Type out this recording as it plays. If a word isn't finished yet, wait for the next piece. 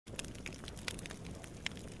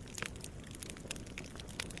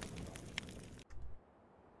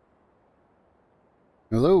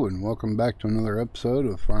Hello and welcome back to another episode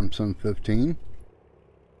of Farm Sim 15.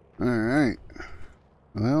 Alright.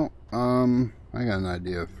 Well, I got an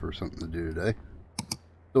idea for something to do today.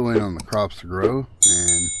 Still waiting on the crops to grow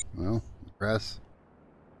and, well, the grass,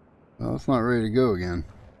 well, it's not ready to go again,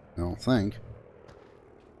 I don't think.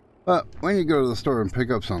 But we need to go to the store and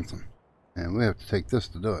pick up something. And we have to take this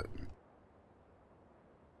to do it.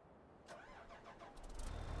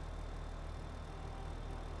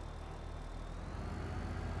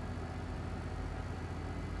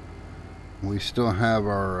 We still have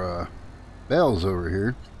our bales over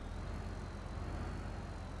here.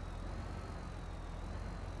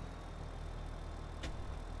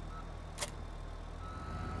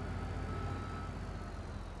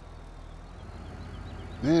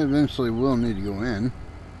 They eventually will need to go in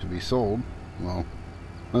to be sold. Well,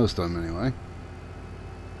 most of them anyway.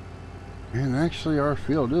 And actually our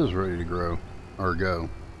field is ready to grow. Or go.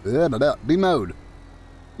 Be mowed.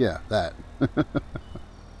 Yeah, that.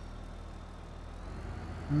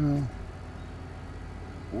 Well,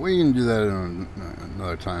 we can do that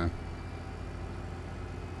another time.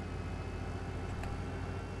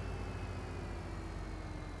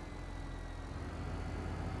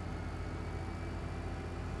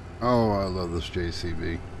 Oh, I love this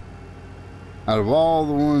JCB. Out of all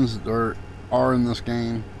the ones that are in this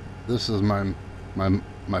game, this is my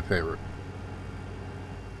favorite.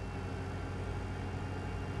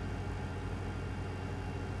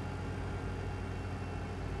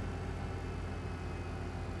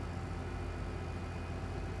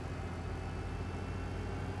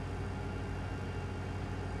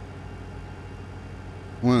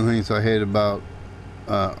 One of the things I hate about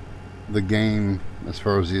the game, as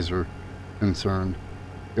far as these are concerned,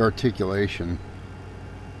 the articulation.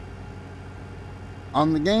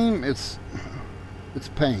 On the game, it's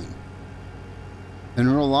pain.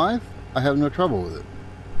 In real life, I have no trouble with it.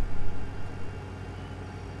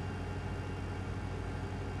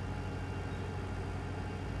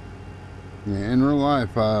 Yeah, in real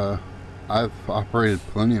life, I've operated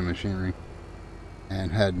plenty of machinery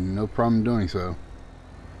and had no problem doing so.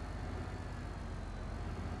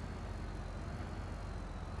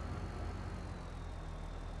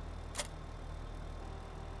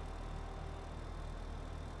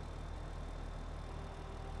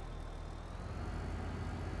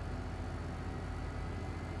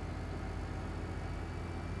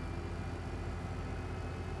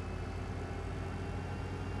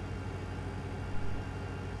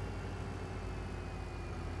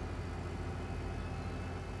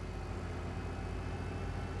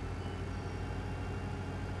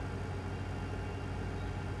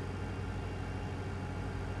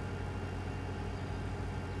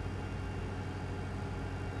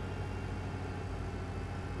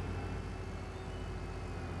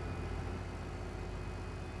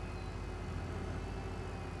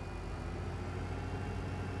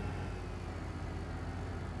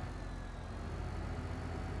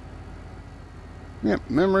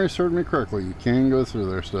 Yep, memory served me correctly. You can go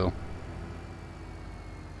through there still.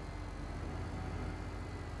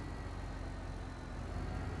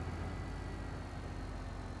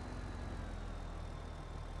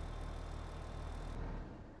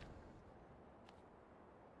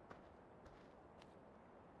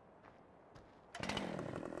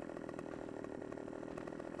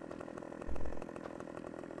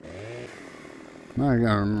 Now I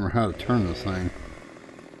gotta remember how to turn this thing.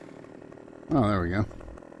 Oh, there we go.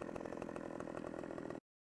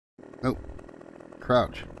 Oh,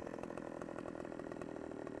 crouch.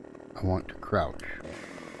 I want to crouch.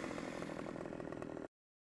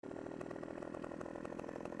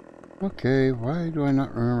 Okay, why do I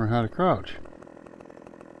not remember how to crouch?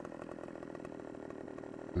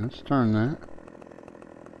 Let's turn that.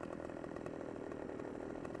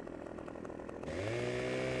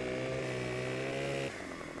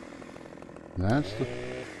 That's the...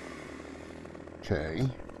 Okay.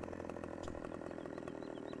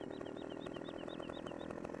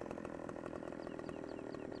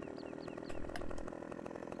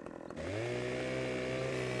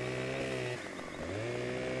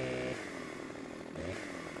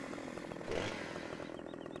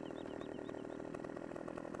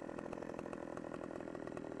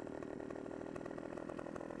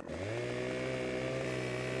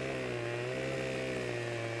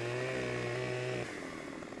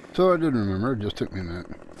 So I did remember, it just took me a minute.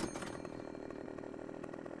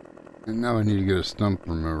 And now I need to get a stump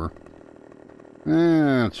remover.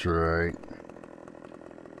 That's right.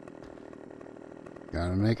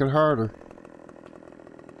 Gotta make it harder.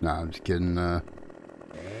 Nah, I'm just kidding.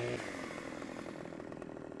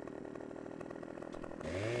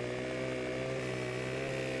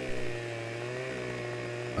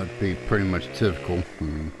 That'd be pretty much typical. I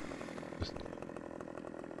mean, just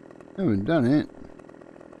haven't done it.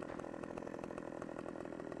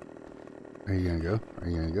 Are you gonna go? Are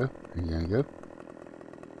you gonna go? Are you gonna go?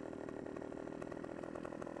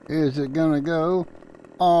 Is it gonna go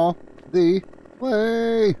all the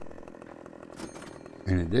way?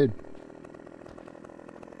 And it did.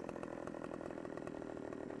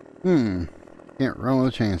 Can't run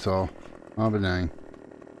with a chainsaw. I'll be dang.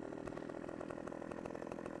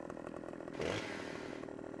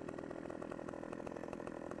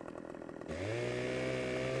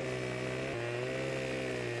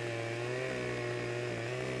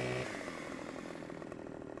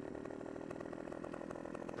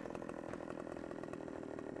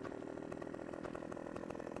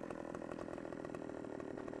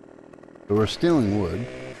 So we're stealing wood,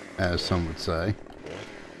 as some would say,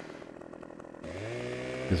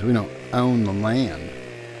 because we don't own the land.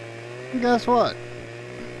 And guess what?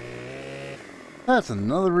 That's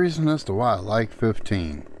another reason as to why I like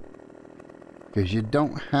 15. Because you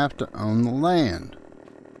don't have to own the land.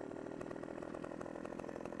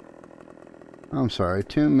 I'm sorry,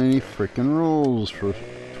 too many freaking rules for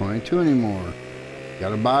 22 anymore. You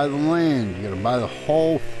gotta buy the land, you gotta buy the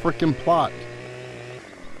whole freaking plot.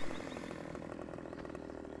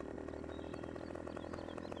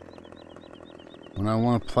 When I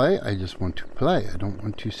want to play, I just want to play. I don't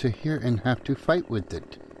want to sit here and have to fight with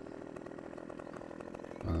it.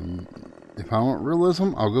 If I want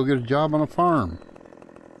realism, I'll go get a job on a farm.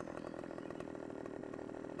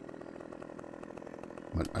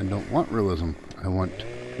 But I don't want realism. I want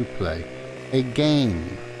to play a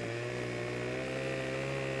game.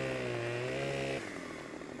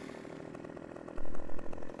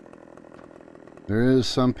 There is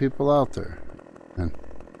some people out there and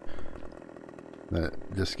that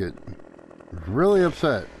just get really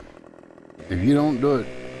upset if you don't do it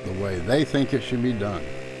the way they think it should be done.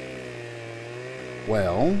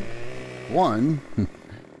 Well, one,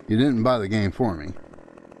 you didn't buy the game for me.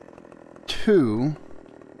 Two,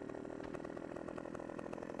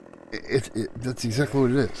 that's exactly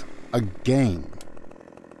what it is. A game.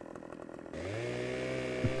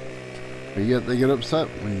 But yet they get upset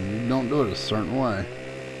when you don't do it a certain way.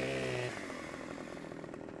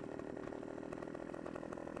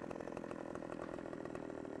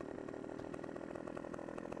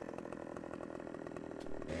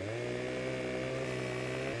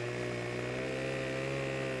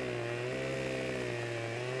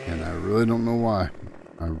 And I really don't know why.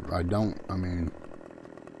 I don't, I mean...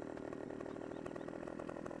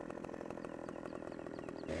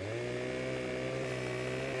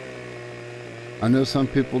 I know some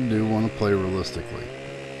people do want to play realistically.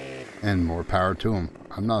 And more power to them.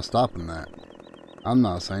 I'm not stopping that. I'm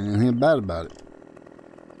not saying anything bad about it.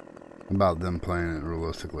 About them playing it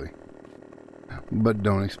realistically. But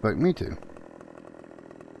don't expect me to.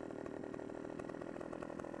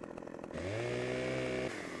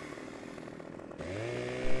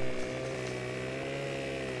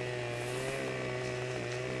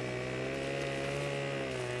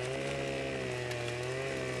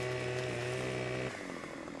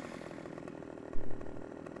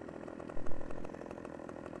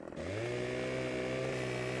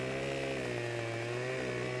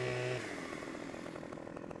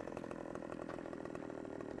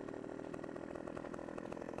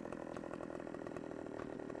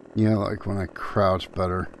 Yeah, like when I crouch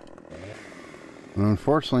better. And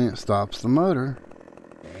unfortunately, it stops the motor.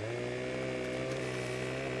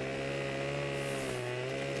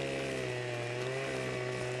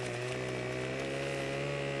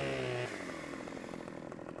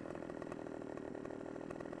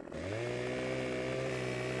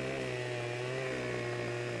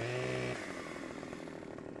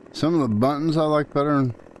 Some of the buttons I like better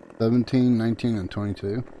in 17, 19, and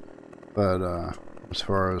 22. But, as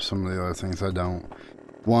far as some of the other things, I don't.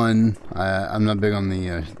 One, I'm not big on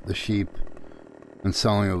the sheep and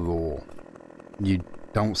selling of the wool. You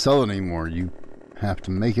don't sell it anymore. You have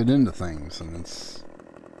to make it into things, and it's...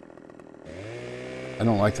 I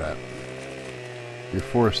don't like that. You're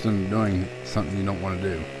forced into doing something you don't want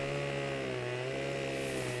to do.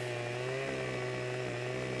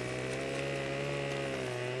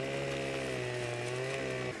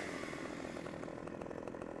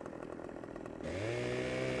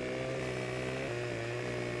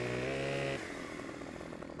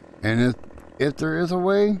 And if there is a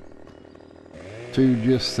way to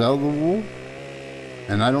just sell the wool,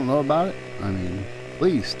 and I don't know about it, I mean,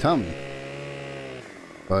 please tell me.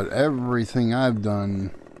 But everything I've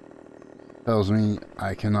done tells me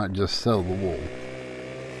I cannot just sell the wool.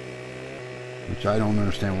 Which I don't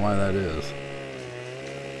understand why that is.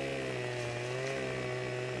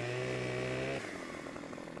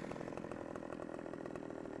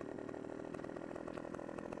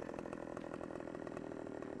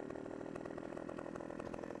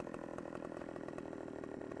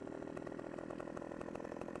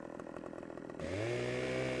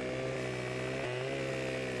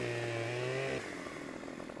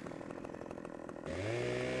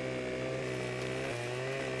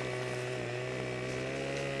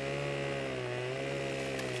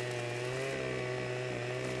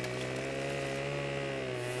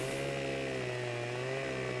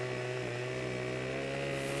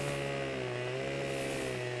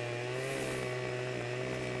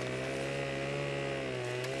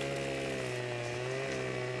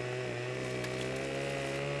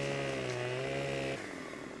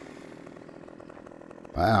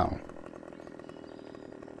 Wow.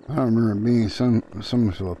 I don't remember it being so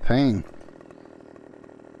much of a pain.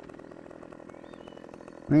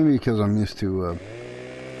 Maybe because I'm used to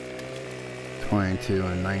 22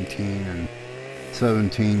 and 19 and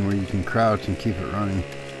 17 where you can crouch and keep it running.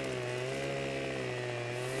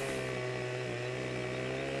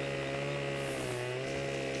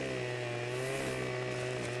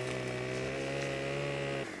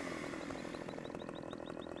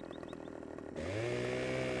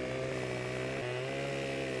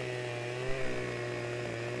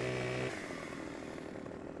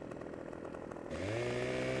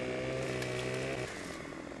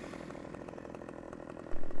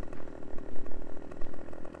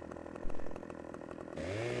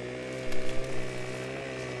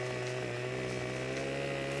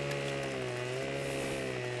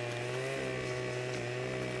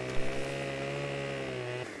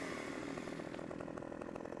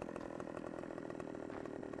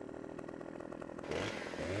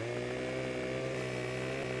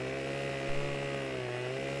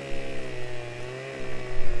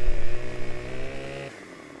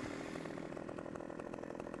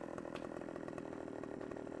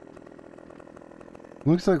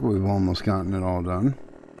 Looks like we've almost gotten it all done.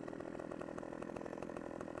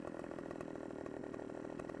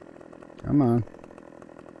 Come on.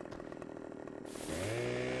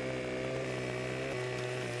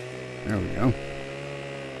 There we go.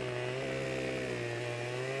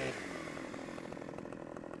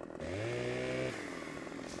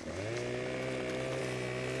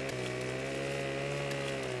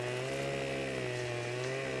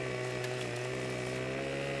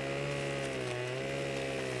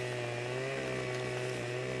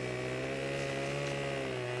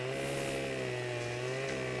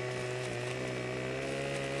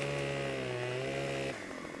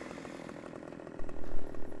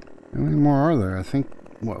 How many more are there? I think,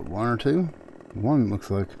 what, one or two? One looks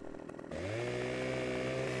like.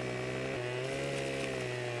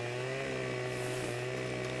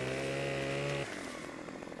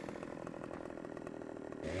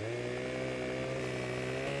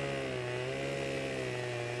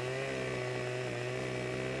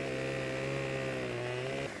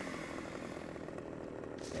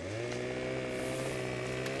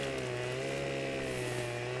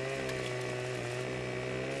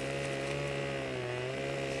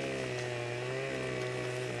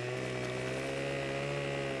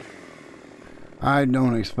 I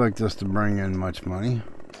don't expect this to bring in much money.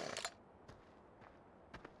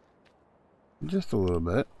 Just a little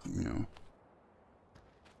bit, you know.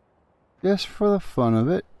 Just for the fun of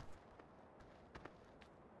it.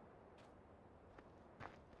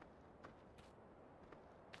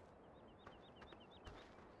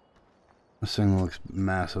 This thing looks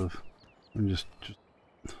massive. And just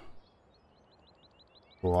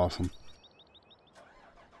so awesome.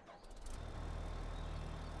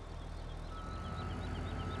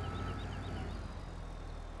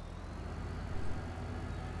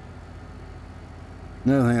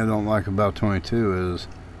 Another thing I don't like about 22 is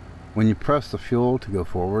when you press the fuel to go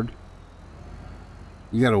forward,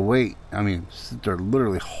 you gotta wait. I mean, they're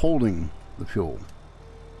literally holding the fuel,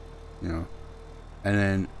 you know, and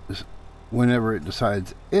then whenever it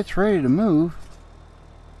decides it's ready to move,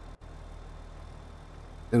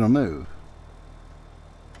 it'll move.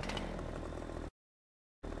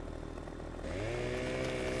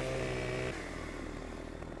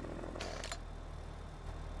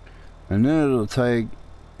 And then it'll take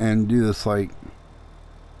and do this like,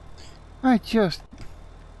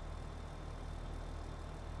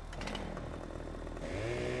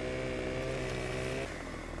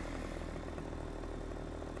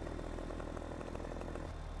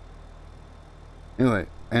 anyway,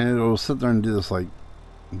 and it'll sit there and do this like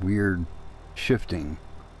weird shifting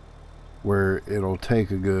where it'll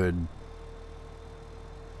take a good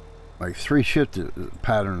like 3 shift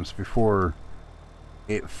patterns before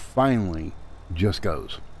it finally just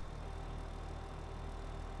goes.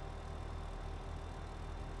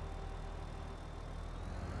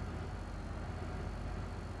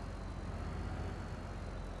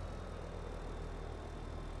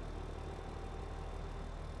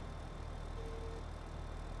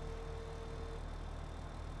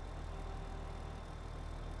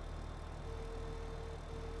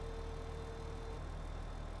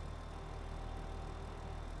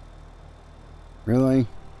 Really?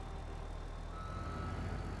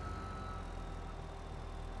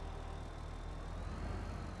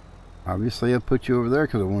 Obviously I put you over there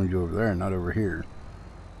because I wanted you over there, not over here.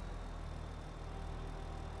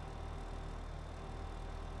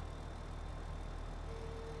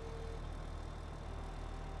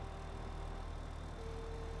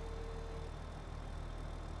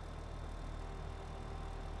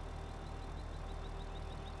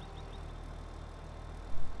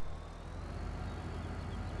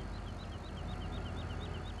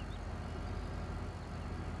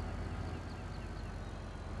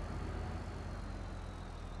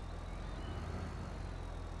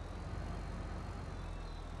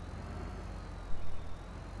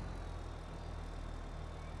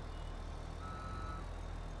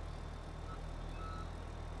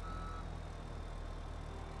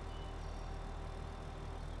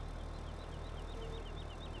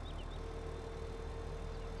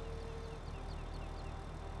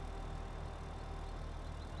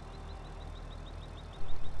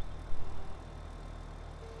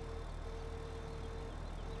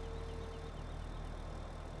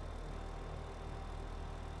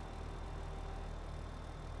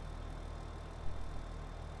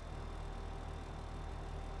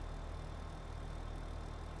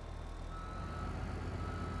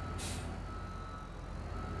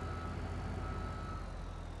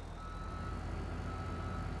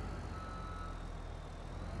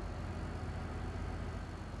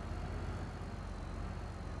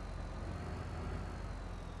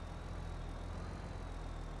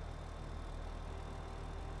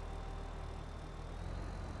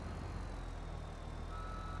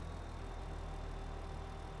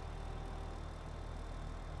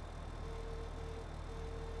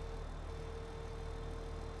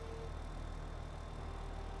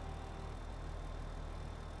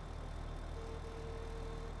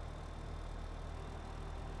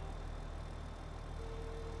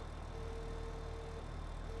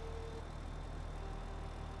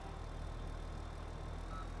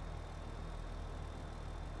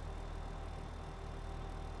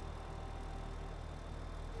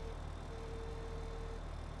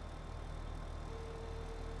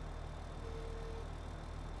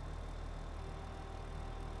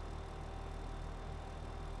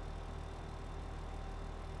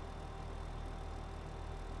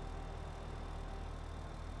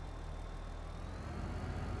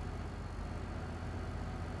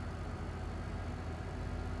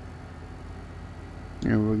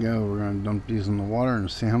 Here we go. We're going to dump these in the water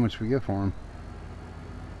and see how much we get for them.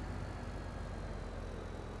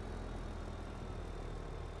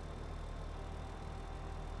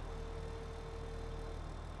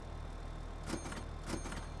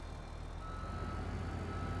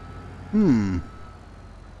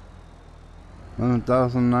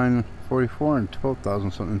 11,944 and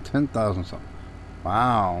 12,000 something, 10,000 something.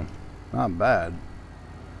 Wow, not bad.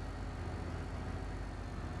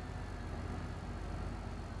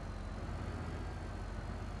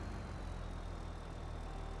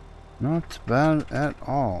 Not bad at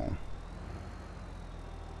all.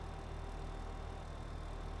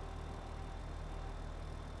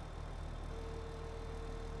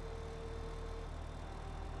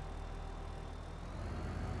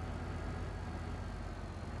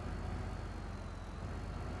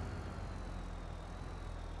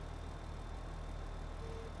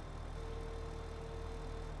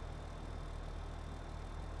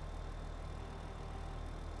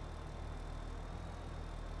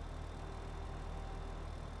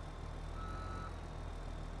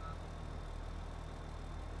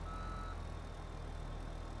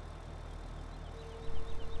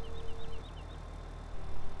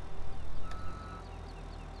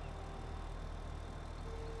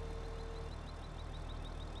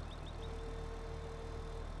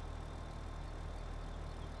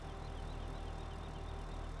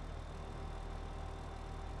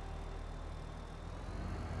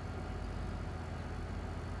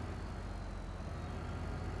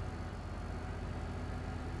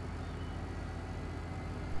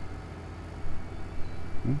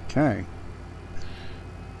 Okay.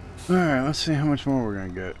 Alright, let's see how much more we're gonna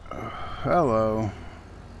get. Hello.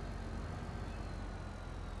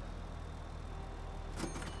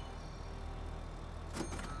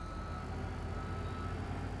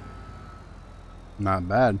 Not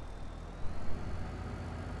bad.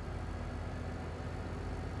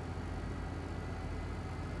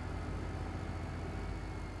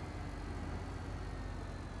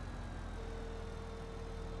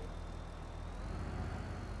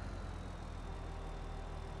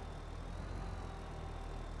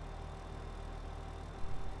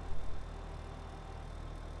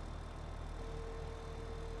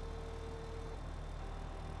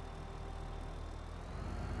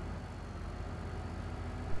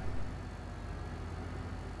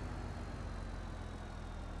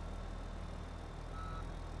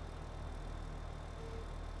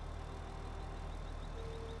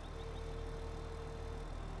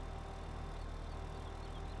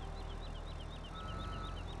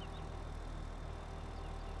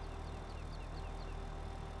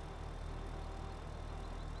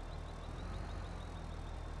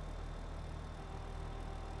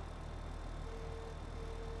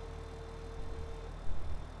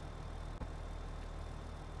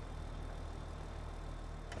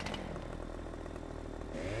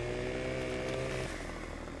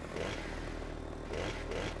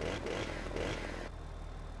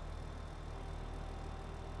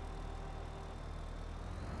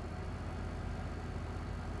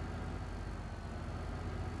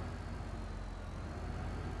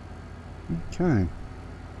 Okay.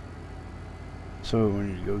 So we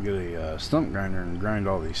need to go get a stump grinder and grind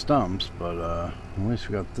all these stumps, but at least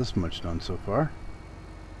we got this much done so far.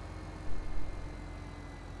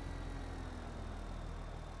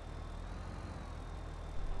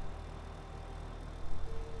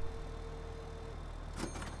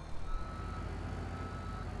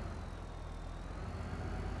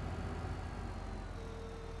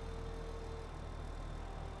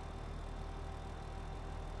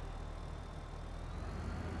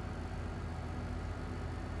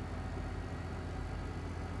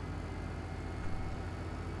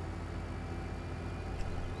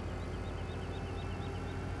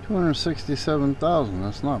 $267,000,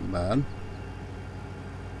 that's not bad.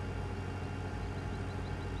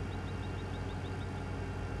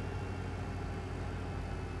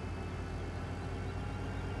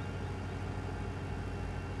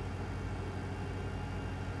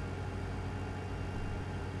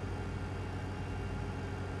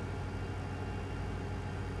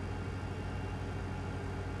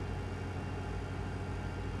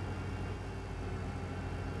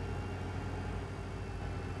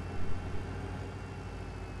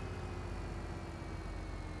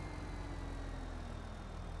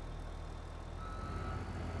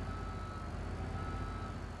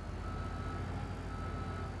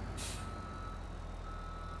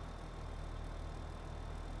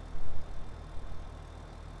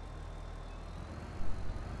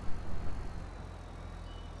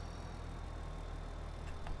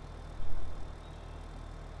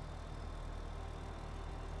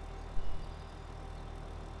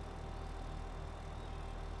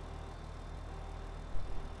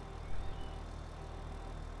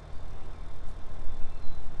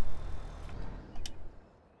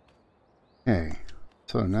 Okay,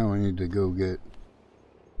 so now we need to go get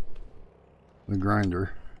the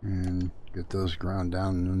grinder and get those ground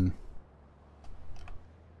down and then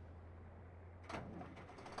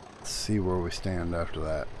see where we stand after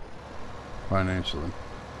that financially.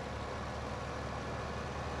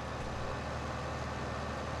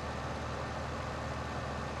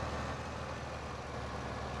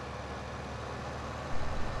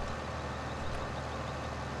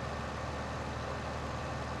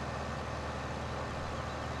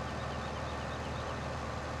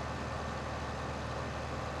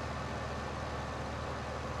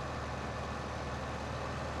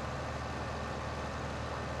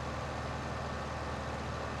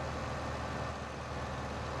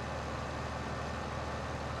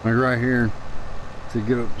 Like right here, to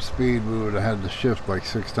get up to speed, we would have had to shift like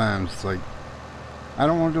 6 times. It's like, I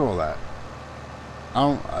don't want to do all that.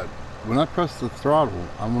 When I press the throttle,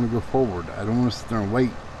 I want to go forward. I don't want to sit there and wait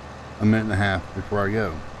a minute and a half before I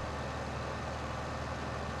go.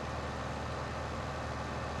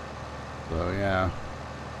 So yeah.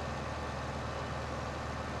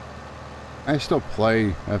 I still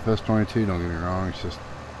play FS22, don't get me wrong. It's just,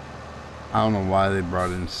 I don't know why they brought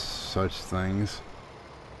in such things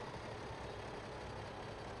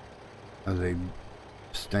as a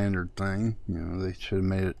standard thing. You know, they should have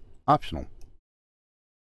made it optional.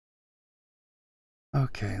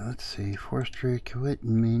 Okay, let's see. Forestry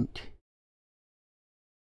equipment.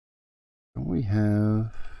 Don't we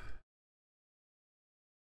have...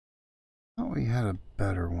 I thought we had a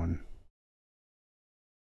better one.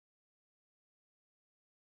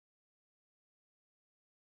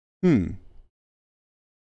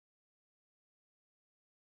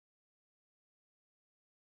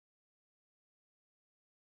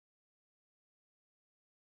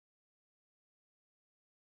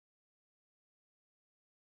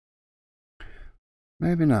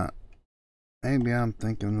 Maybe not. Maybe I'm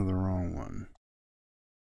thinking of the wrong one.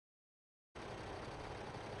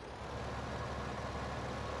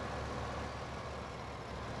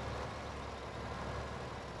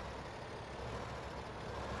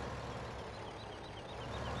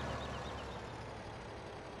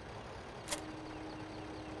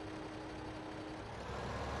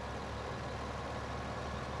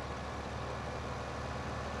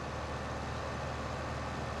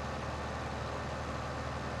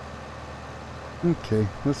 Okay,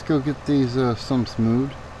 let's go get these stumps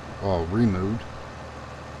moved, or removed,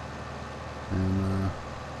 and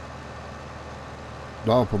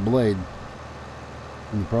develop a blade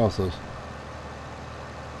in the process.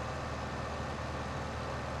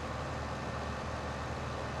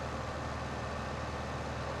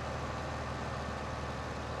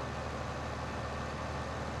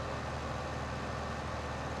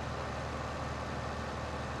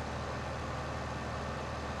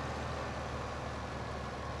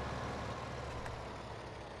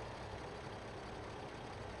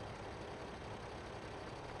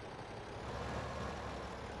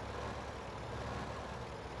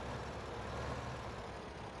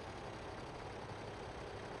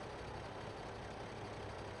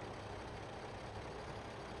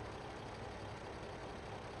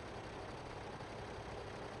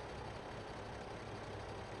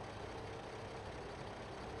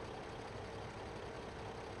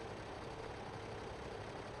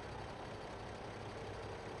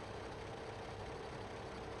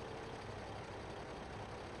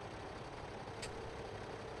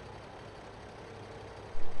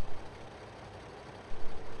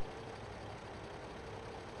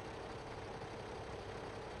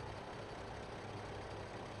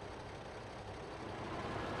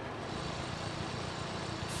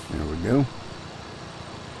 There we go.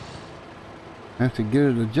 I have to get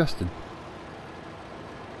it adjusted.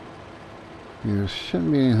 There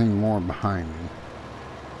shouldn't be anything more behind me.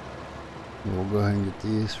 We'll go ahead and get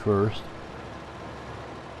these first.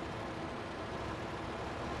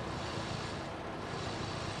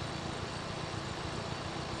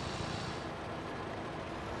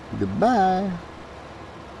 Goodbye.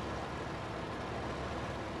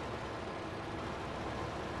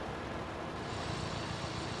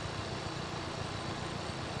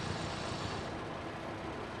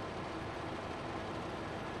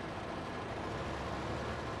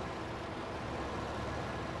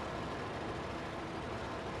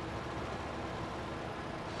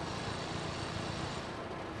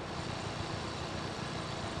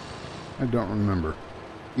 I don't remember.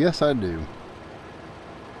 Yes, I do.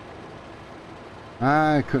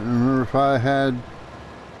 I couldn't remember if I had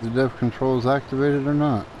the depth controls activated or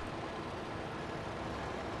not.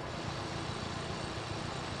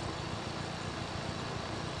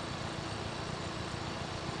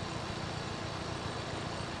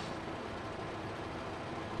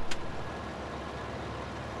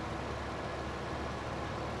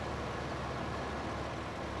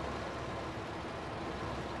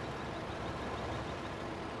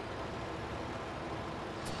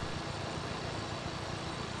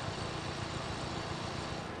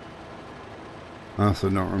 I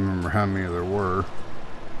also don't remember how many there were.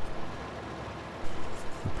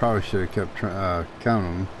 I probably should have kept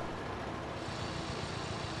counting them.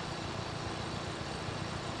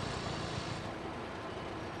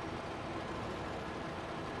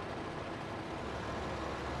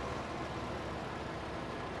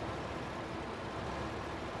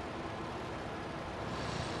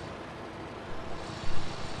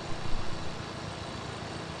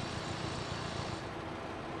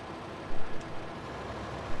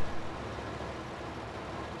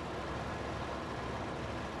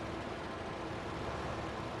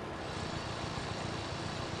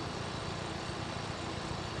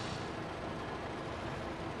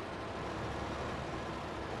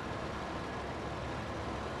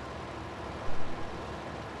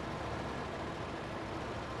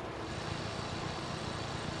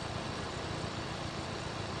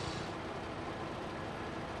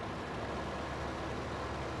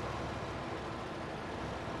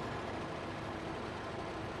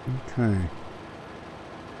 Okay.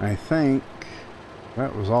 I think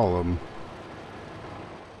that was all of them.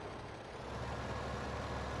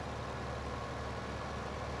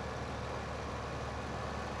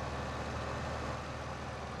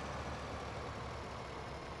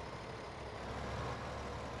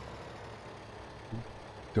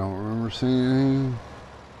 Don't remember seeing anything.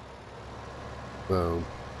 So,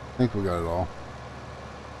 I think we got it all.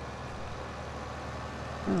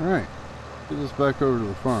 Alright. Get us back over to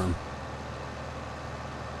the farm.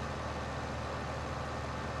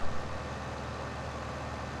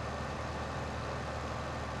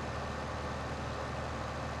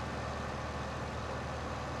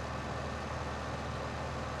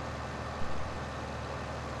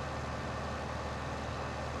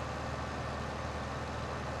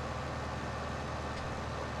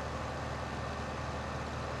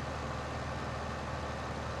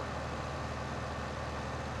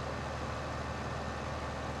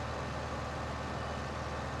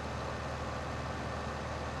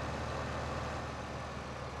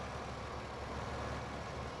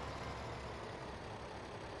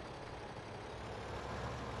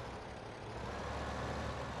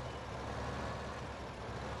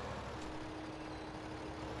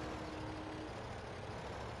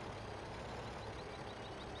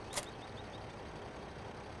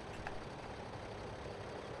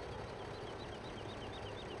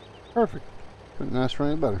 Perfect. Couldn't ask for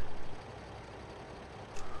any better.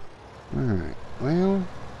 Alright, well.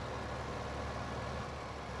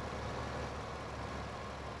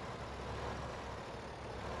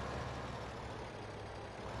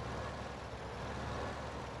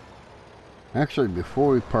 Actually,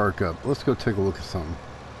 before we park up, let's go take a look at something.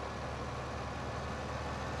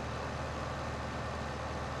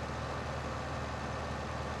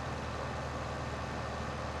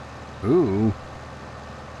 Ooh.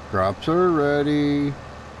 Crops are ready.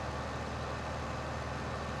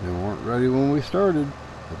 They weren't ready when we started,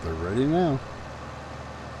 but they're ready now.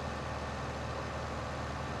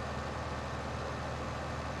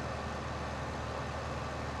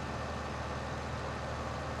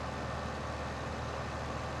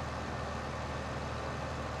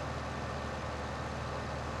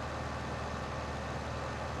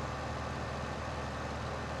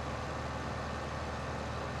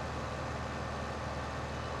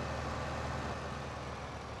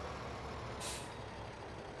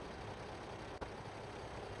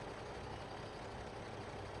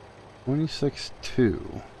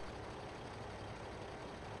 $26.2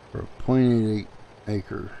 for a 0.88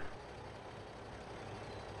 acre.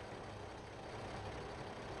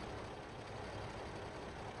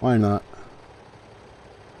 Why not?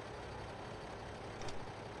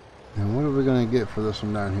 And what are we going to get for this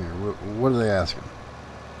one down here? What are they asking?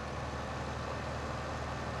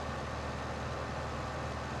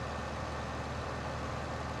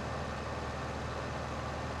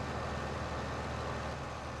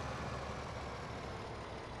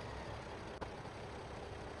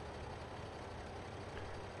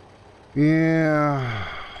 Yeah.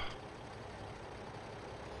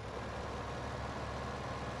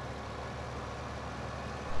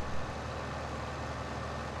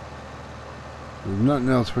 If nothing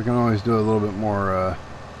else, we can always do a little bit more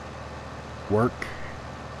work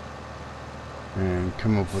and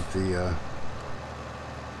come up with the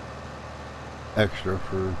extra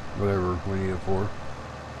for whatever we need it for.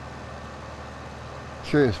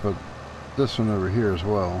 Curious about this one over here as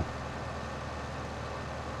well.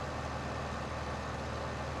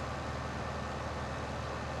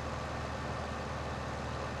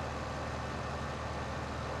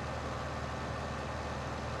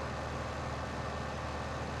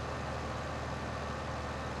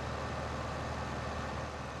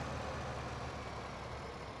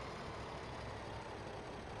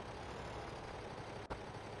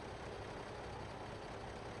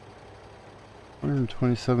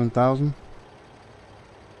 127,000.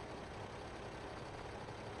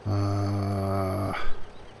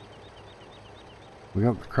 We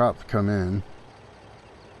got the crop to come in.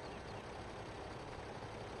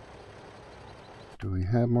 Do we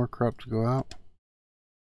have more crop to go out?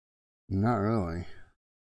 Not really.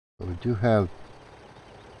 But we do have...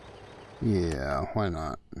 Yeah, why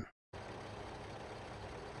not?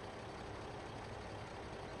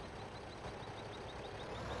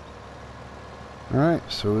 Alright,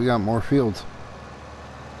 so we got more fields.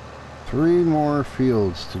 3 more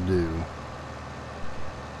fields to do.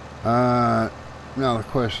 Now the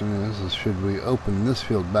question is should we open this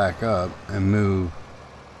field back up and move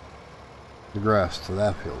the grass to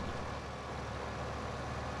that field?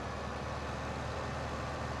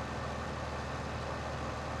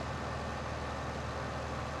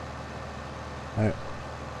 I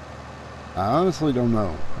honestly don't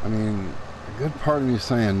know. I mean, a good part of me is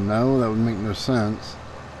saying no, that would make no sense.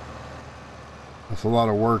 That's a lot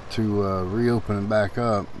of work to reopen it back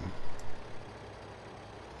up.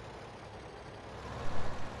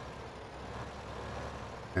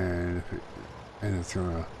 And it's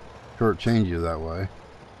gonna shortchange you that way.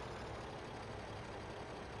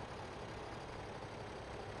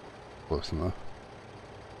 Close enough.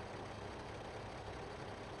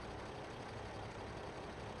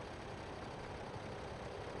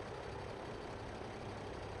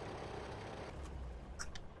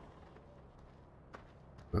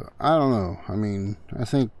 But I don't know. I mean, I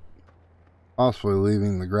think possibly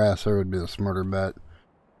leaving the grass there would be the smarter bet,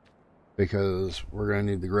 because we're going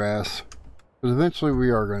to need the grass. But eventually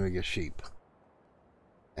we are going to get sheep.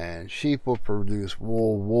 And sheep will produce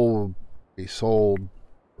wool. Wool will be sold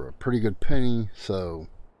for a pretty good penny. So,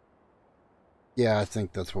 yeah, I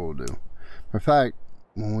think that's what we'll do. In fact,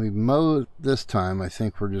 when we mow it this time, I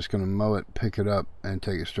think we're just going to mow it, pick it up, and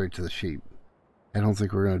take it straight to the sheep. I don't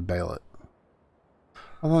think we're going to bale it.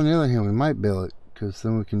 Although on the other hand, we might bale it, because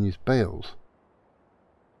then we can use bales.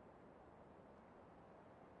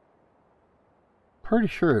 Pretty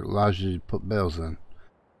sure it allows you to put bales in.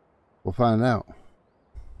 We'll find out.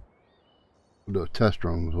 We'll do a test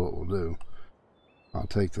run is what we'll do. I'll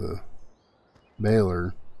take the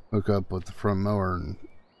baler, hook up with the front mower, and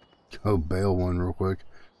go bale one real quick,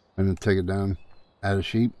 and then take it down, add a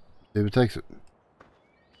sheep, see if it takes it.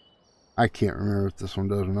 I can't remember if this one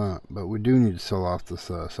does or not, but we do need to sell off this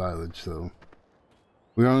silage, so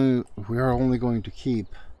we are only going to keep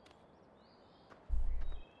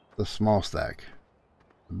the small stack.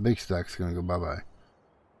 The big stack's going to go bye-bye.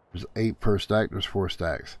 There's 8 per stack, there's 4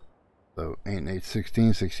 stacks. So 8 and 8,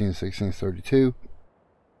 16, 16 and 16 32.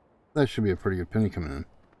 That should be a pretty good penny coming in.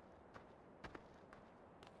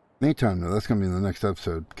 Meantime, though, that's going to be in the next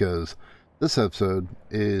episode, because this episode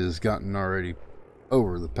is gotten already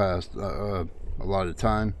over the past a lot of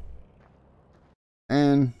time.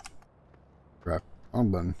 And crap,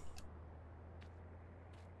 wrong button.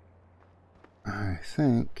 I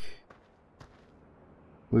think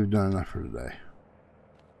we've done enough for today.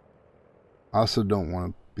 I also don't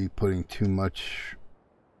want to be putting too much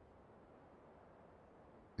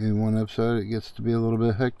in one episode. It gets to be a little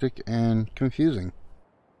bit hectic and confusing,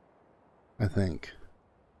 I think.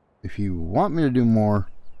 If you want me to do more,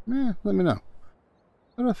 let me know.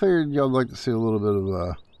 But I figured y'all like to see a little bit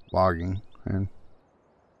of logging, and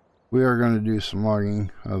we are going to do some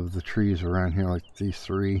logging of the trees around here, like these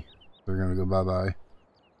 3. They're going to go bye-bye.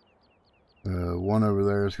 One over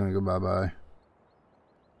there is going to go bye-bye.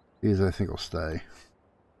 These I think will stay.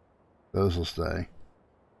 Those will stay.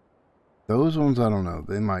 Those ones, I don't know.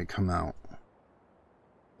 They might come out.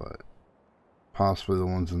 But possibly the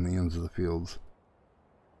ones in the ends of the fields.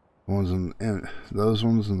 The ones in those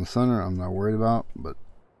ones in the center, I'm not worried about. But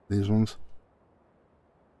these ones.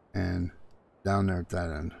 And down there at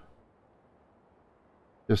that end.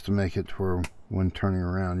 Just to make it to where when turning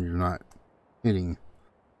around, you're not hitting,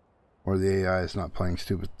 or the AI is not playing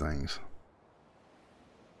stupid things.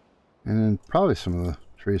 And then probably some of the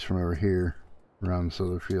trees from over here around this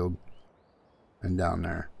other field and down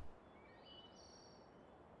there.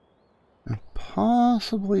 And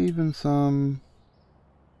possibly even some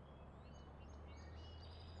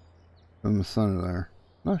from the center there.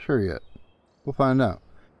 Not sure yet. We'll find out.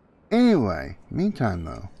 Anyway, meantime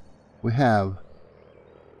though, we have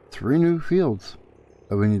 3 new fields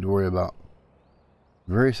that we need to worry about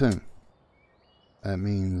very soon. That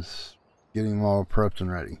means getting them all prepped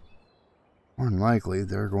and ready. More than likely,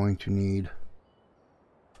 they're going to need,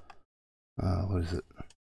 what is it?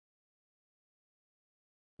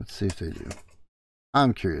 Let's see if they do.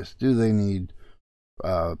 I'm curious. Do they need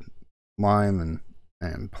lime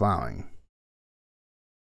and plowing?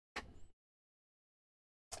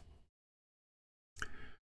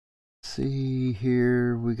 see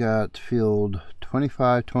here. We got field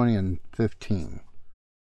 25, 20, and 15.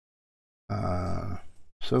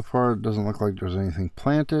 So far, it doesn't look like there's anything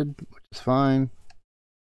planted, which is fine.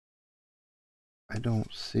 I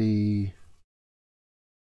don't see...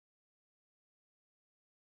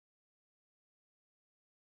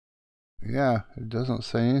 Yeah, it doesn't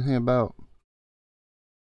say anything about...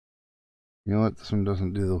 You know what? This one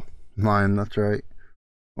doesn't do the line, that's right.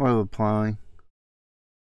 Or the plowing.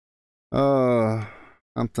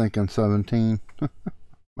 I'm thinking 17.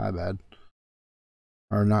 My bad.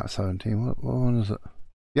 Or not 17. What one is it?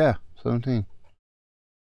 Yeah, 17.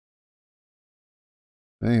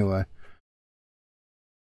 Anyway.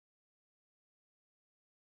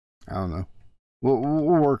 I don't know. We'll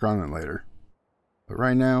work on it later. But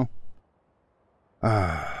right now,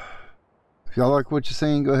 if y'all like what you're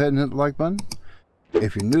seeing, go ahead and hit the like button.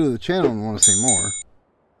 If you're new to the channel and want to see more,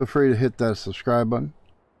 feel free to hit that subscribe button.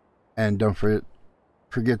 And don't forget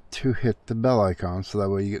to hit the bell icon so that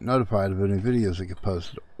way you get notified of any videos that get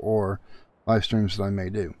posted or live streams that I may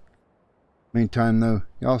do. Meantime though,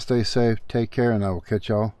 y'all stay safe, take care, and I will catch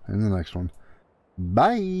y'all in the next one.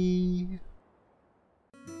 Bye!